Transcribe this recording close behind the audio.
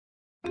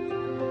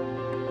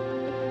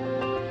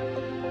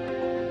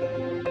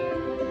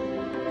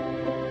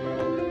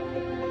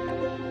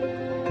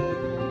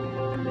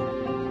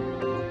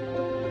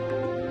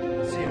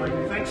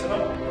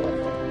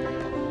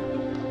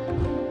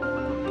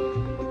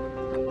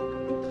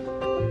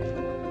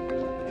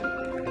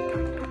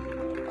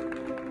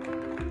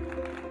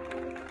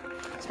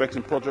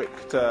Spectrum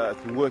Project has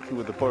been working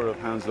with the Borough of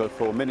Hounslow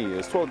for many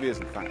years, 12 years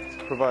in fact,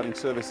 providing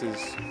services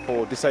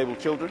for disabled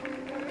children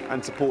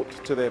and support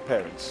to their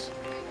parents.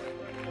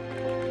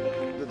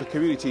 The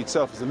community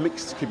itself is a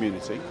mixed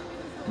community.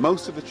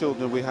 Most of the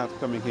children we have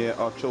coming here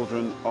are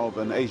children of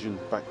an Asian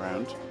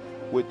background,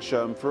 which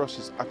for us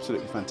is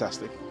absolutely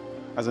fantastic.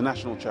 As a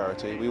national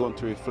charity, we want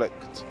to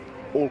reflect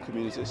all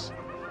communities,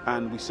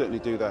 and we certainly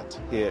do that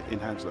here in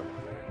Hounslow.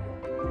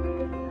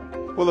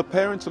 Well, the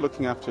parents are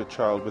looking after a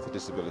child with a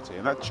disability,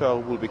 and that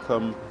child will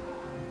become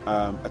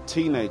a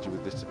teenager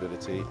with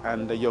disability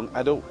and a young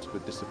adult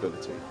with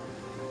disability.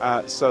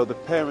 So the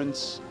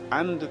parents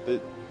and the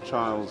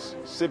child's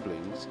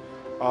siblings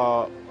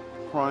are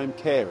prime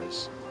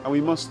carers, and we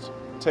must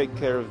take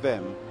care of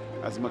them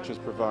as much as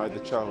provide the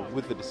child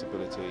with the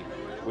disability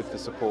with the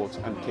support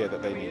and care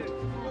that they need.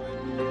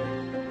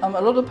 A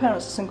lot of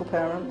parents are single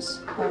parents.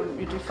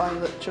 You do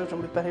find that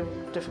children with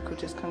behavioural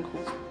difficulties can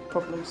cause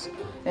problems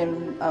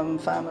in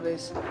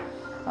families.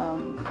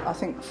 I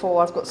think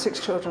I've got 6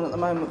 children at the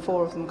moment,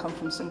 4 of them come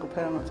from single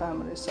parent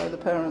families, so the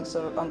parents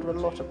are under a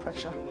lot of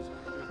pressure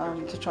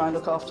to try and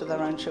look after their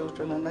own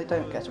children, and they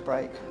don't get a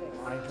break.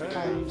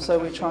 So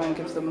we try and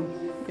give them,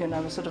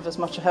 sort of as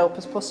much help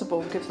as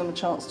possible, give them a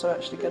chance to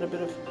actually get a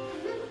bit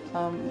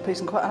of peace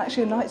and quiet, and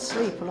actually a night's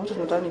sleep. A lot of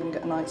them don't even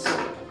get a night's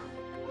sleep.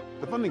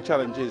 The funding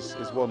challenge is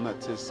one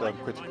that is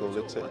critical.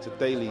 It's a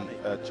daily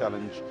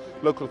challenge.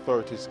 Local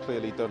authorities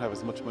clearly don't have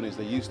as much money as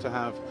they used to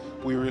have.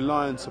 We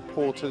rely on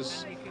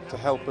supporters to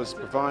help us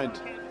provide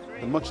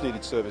the much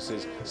needed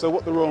services. So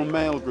what the Royal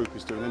Mail Group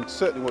is doing, and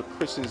certainly what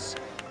Chris's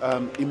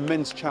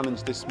immense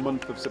challenge this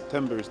month of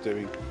September is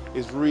doing,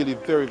 is really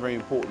very, very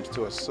important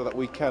to us, so that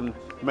we can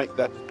make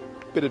that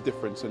bit of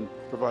difference and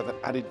provide that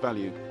added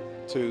value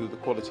to the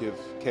quality of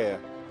care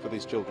for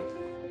these children.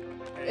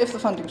 If the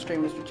funding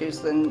stream was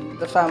reduced, then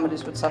the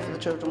families would suffer, the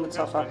children would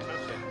suffer.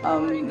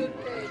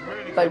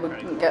 They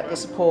wouldn't get the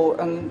support,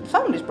 and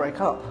families break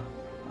up.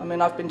 I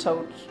mean, I've been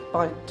told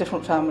by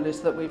different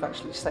families that we've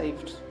actually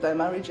saved their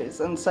marriages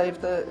and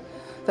saved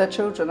their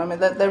children. I mean,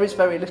 there is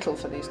very little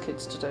for these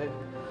kids to do.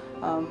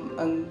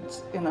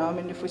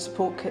 If we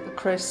support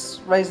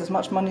Chris, raise as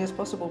much money as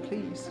possible,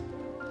 please.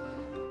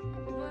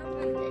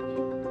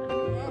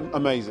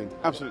 Amazing,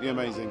 absolutely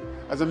amazing.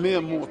 As a mere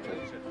mortal,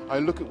 I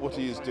look at what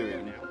he is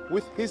doing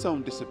with his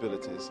own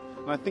disabilities,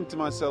 and I think to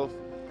myself,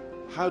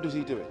 how does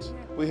he do it?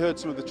 We heard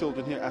some of the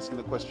children here asking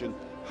the question,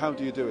 how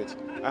do you do it?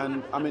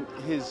 And I mean,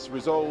 his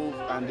resolve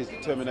and his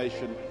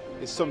determination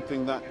is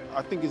something that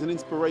I think is an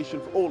inspiration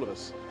for all of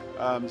us,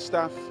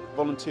 staff,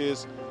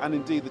 volunteers, and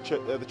indeed the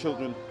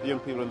children, the young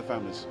people and the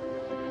families.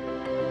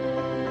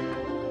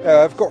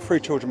 I've got 3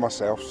 children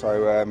myself,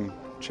 so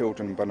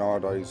children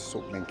Barnardo's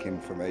sort of linking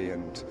for me,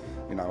 and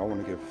I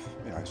want to give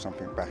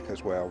something back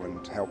as well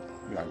and help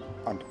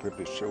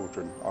underprivileged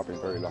children. I've been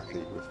very lucky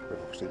with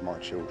obviously my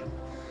children,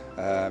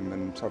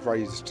 and I've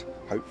raised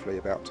hopefully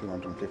about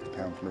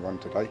 £250 from the run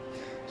today,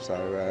 so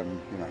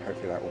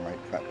hopefully that will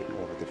make that bit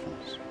more of a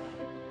difference.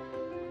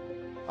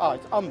 Oh,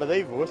 it's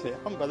unbelievable, isn't it?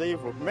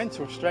 Unbelievable.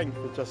 Mental strength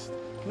is just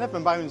never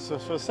moans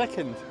for a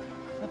second.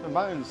 Never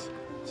moans.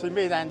 So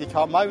me and Andy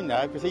can't moan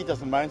now because he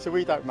doesn't moan, so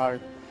we don't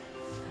moan.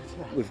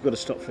 We've got to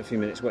stop for a few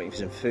minutes waiting for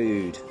some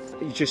food.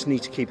 You just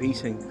need to keep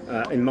eating,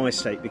 in my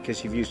state,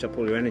 because you've used up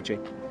all your energy.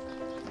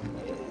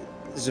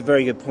 There's a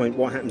very good point.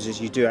 What happens is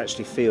you do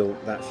actually feel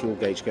that fuel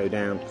gauge go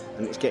down,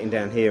 and it's getting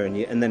down here,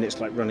 and then it's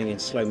like running in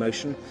slow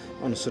motion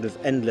on a sort of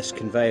endless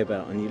conveyor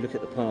belt, and you look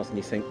at the path and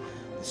you think,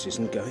 this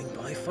isn't going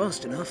by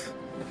fast enough.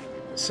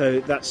 So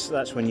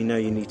that's when you know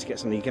you need to get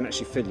something. You can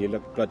actually feel your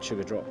blood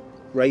sugar drop.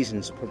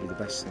 Raisins are probably the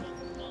best thing.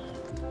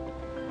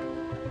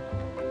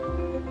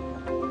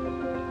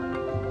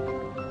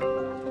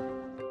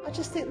 I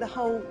just think the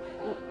whole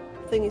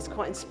thing is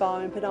quite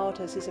inspiring.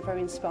 Barnardo's is a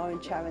very inspiring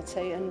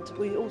charity, and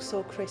we all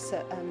saw Chris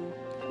at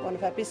one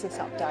of our business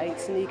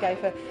updates, and he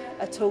gave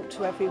a talk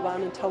to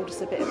everyone and told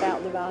us a bit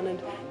about the run,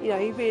 and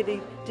he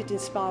really did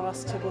inspire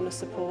us to want to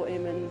support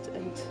him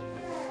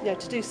and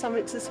to do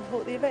something to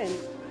support the event.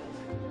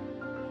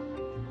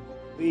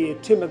 The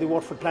team at the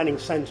Watford Planning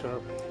Centre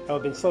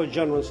have been so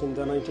generous in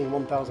donating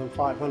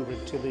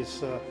 1,500 to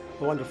this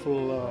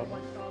wonderful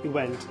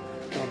event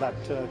that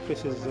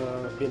Chris has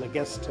been a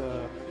guest,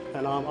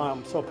 and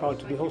I'm so proud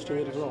to be hosting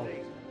it as well.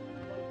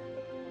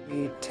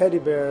 The teddy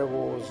bear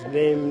was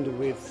named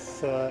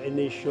with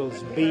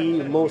initials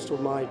B. Most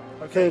of my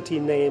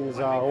 30 names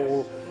are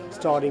all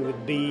starting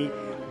with B.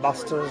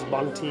 Busters,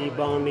 Bunty,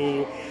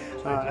 Barney.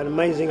 An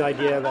amazing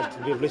idea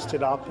that we've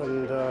listed up,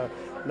 and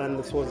then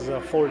this was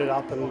folded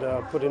up and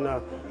put in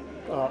a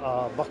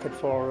bucket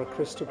for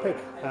Chris to pick,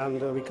 and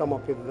we come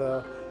up with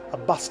a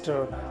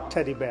Buster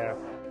teddy bear.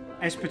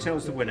 S.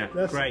 Patel's the winner.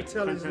 Yes, great,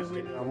 Patel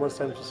fantastic. I must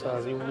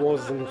emphasize, it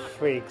wasn't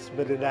fakes,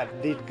 but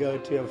that did go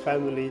to a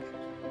family.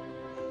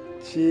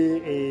 She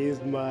is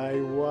my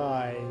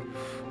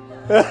wife.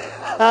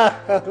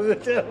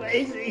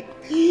 Amazing.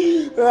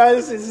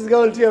 This is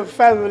going to your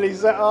family.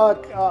 So,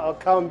 I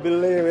can't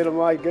believe it.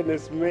 My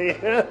goodness me.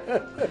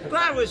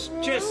 That was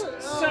just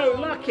so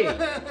lucky.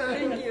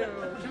 Thank you.